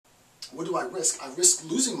what do I risk? I risk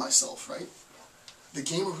losing myself, right? The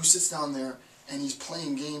gamer who sits down there and he's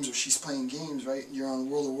playing games, or she's playing games, right? You're on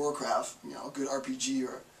World of Warcraft, you know, a good RPG,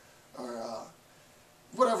 or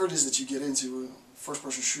whatever it is that you get into,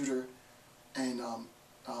 first-person shooter, and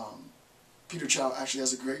Peter Chow actually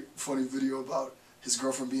has a great, funny video about his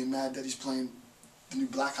girlfriend being mad that he's playing the new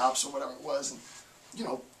Black Ops or whatever it was, and, you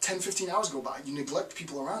know, 10, 15 hours go by, you neglect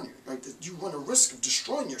people around you, right? You run a risk of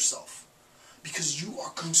destroying yourself because you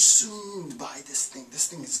are consumed by this thing. This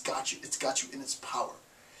thing has got you. It's got you in its power.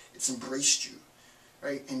 It's embraced you,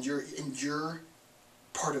 right? And you're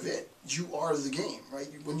part of it. You are the game, right?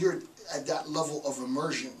 When you're at that level of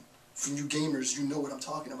immersion, for you gamers, you know what I'm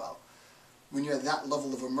talking about. When you're at that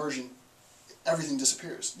level of immersion, everything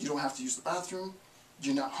disappears. You don't have to use the bathroom.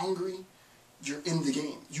 You're not hungry. You're in the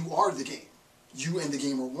game. You are the game. You and the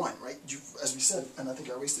game are one, right? You, as we said, and I think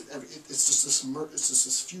I erased it. It's just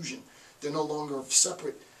this fusion. They're no longer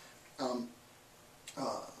separate,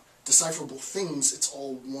 decipherable things. It's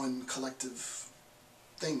all one collective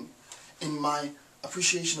thing. In my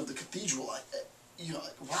appreciation of the cathedral, you know,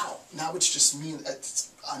 wow, now it's just me.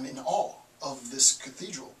 I'm in awe of this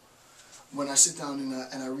cathedral. When I sit down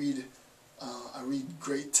and I read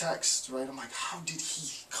great text, right? I'm like, how did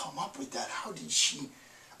he come up with that? How did she?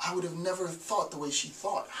 I would have never thought the way she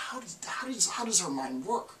thought. How does her mind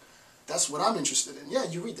work? That's what I'm interested in. Yeah,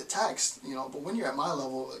 you read the text, you know, but when you're at my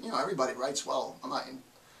level, you know, everybody writes well.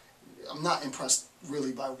 I'm not impressed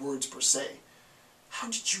really by words per se. How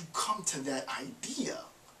did you come to that idea?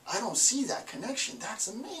 I don't see that connection. That's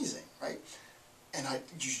amazing, right? And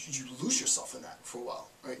you lose yourself in that for a while,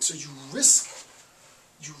 right? So you risk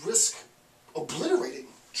obliterating,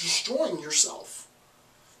 destroying yourself.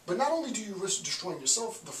 But not only do you risk destroying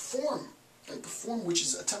yourself, the form, like the form which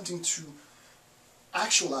is attempting to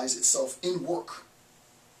actualize itself in work.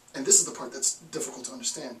 And this is the part that's difficult to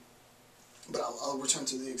understand. But I'll return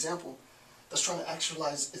to the example. That's trying to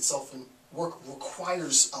actualize itself in work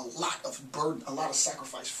requires a lot of burden, a lot of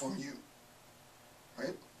sacrifice from you.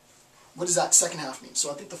 Right? What does that second half mean? So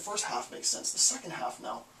I think the first half makes sense. The second half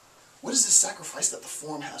now, what is this sacrifice that the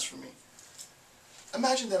form has for me?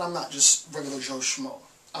 Imagine that I'm not just regular Joe Schmo.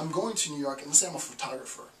 I'm going to New York, and let's say I'm a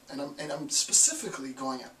photographer, and I'm specifically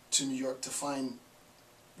going to New York to find,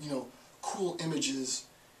 you know, cool images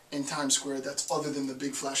in Times Square that's other than the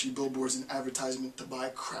big flashy billboards and advertisement to buy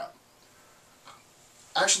crap.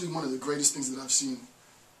 Actually, one of the greatest things that I've seen,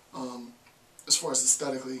 as far as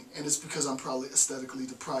aesthetically, and it's because I'm probably aesthetically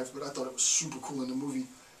deprived, but I thought it was super cool in the movie,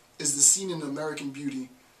 is the scene in American Beauty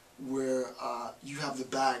where you have the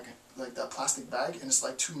bag, like that plastic bag, and it's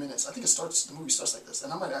like 2 minutes. I think the movie starts like this,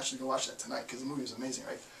 and I might actually go watch that tonight because the movie is amazing,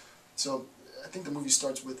 right? So I think the movie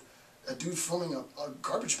starts with a dude filming a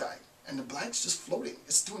garbage bag, and the bag's just floating.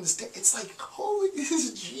 It's doing this thing. It's like, holy, this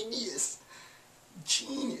is genius.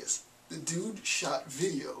 Genius. The dude shot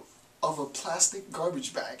video of a plastic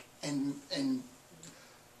garbage bag and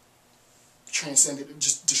transcended,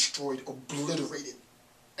 just destroyed, obliterated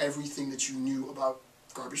everything that you knew about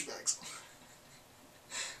garbage bags.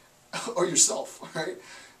 Or yourself, right?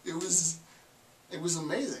 It was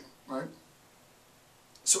amazing, right?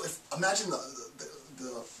 So imagine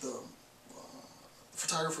the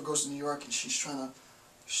photographer goes to New York and she's trying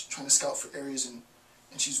to scout for areas and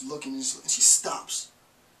she's looking and she stops.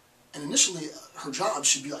 And initially her job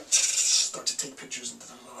should be like start to take pictures and blah,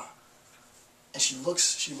 blah, blah. And she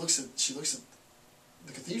looks at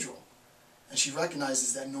the cathedral and she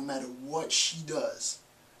recognizes that no matter what she does,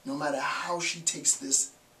 no matter how she takes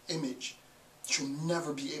this image, she'll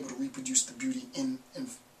never be able to reproduce the beauty in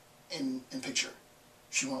picture.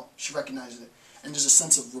 She won't. She recognizes it. And there's a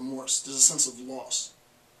sense of remorse. There's a sense of loss.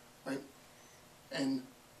 Right? And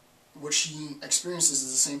what she experiences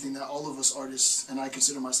is the same thing that all of us artists, and I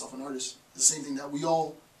consider myself an artist, the same thing that we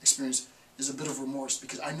all experience is a bit of remorse,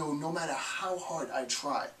 because I know no matter how hard I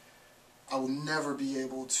try, I will never be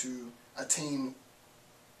able to attain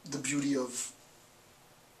the beauty of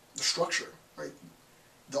the structure, right?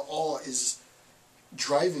 The awe is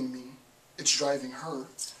driving me, it's driving her,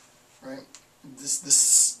 right?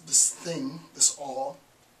 This thing, this awe,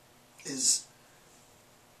 it's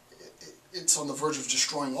on the verge of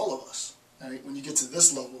destroying all of us, right? When you get to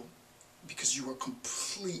this level, because you are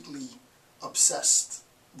completely obsessed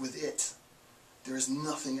with it, there is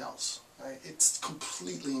nothing else, right? It's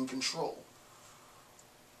completely in control.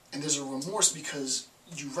 And there's a remorse because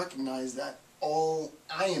you recognize that all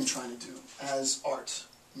I am trying to do as art,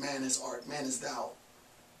 man is thou,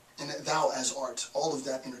 and thou as art, all of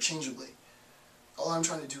that interchangeably. All I'm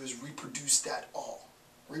trying to do is reproduce that awe,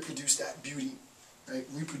 reproduce that beauty, right?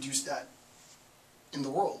 Reproduce that in the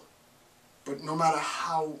world. But no matter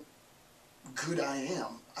how good I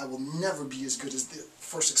am, I will never be as good as the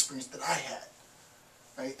first experience that I had,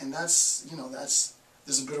 right? And that's, you know, there's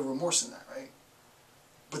a bit of remorse in that, right?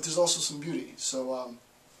 But there's also some beauty. So,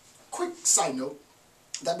 quick side note,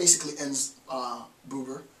 that basically ends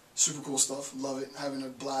Buber. Super cool stuff, love it, having a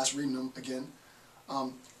blast reading them again.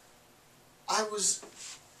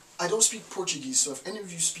 I don't speak Portuguese, so if any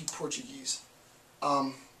of you speak Portuguese,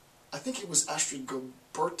 I think it was Astrid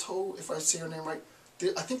Gilberto, if I say her name right.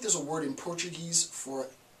 I think there's a word in Portuguese for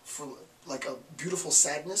like a beautiful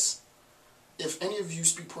sadness. If any of you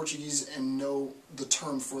speak Portuguese and know the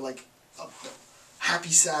term for like a happy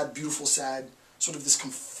sad, beautiful sad, sort of this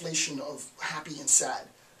conflation of happy and sad,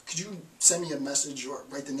 could you send me a message or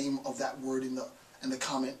write the name of that word in the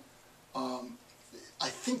comment? I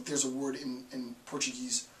think there's a word in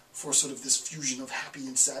Portuguese for sort of this fusion of happy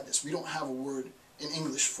and sadness. We don't have a word in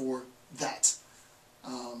English for that.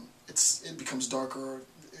 It becomes darker,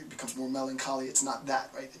 it becomes more melancholy. It's not that,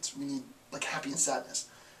 right? We need like happy and sadness.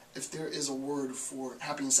 If there is a word for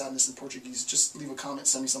happy and sadness in Portuguese, just leave a comment,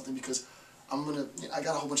 send me something, because I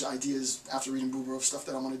got a whole bunch of ideas after reading Buber of stuff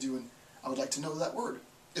that I want to do, and I would like to know that word.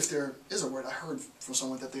 If there is a word, I heard from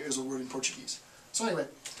someone that there is a word in Portuguese. So anyway,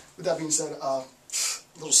 with that being said, a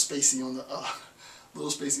little spacey on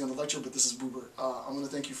the lecture, but this is Buber. I want to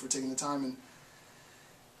thank you for taking the time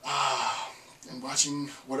and watching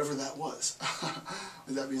whatever that was.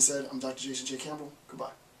 With that being said, I'm Dr. Jason J. Campbell.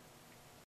 Goodbye.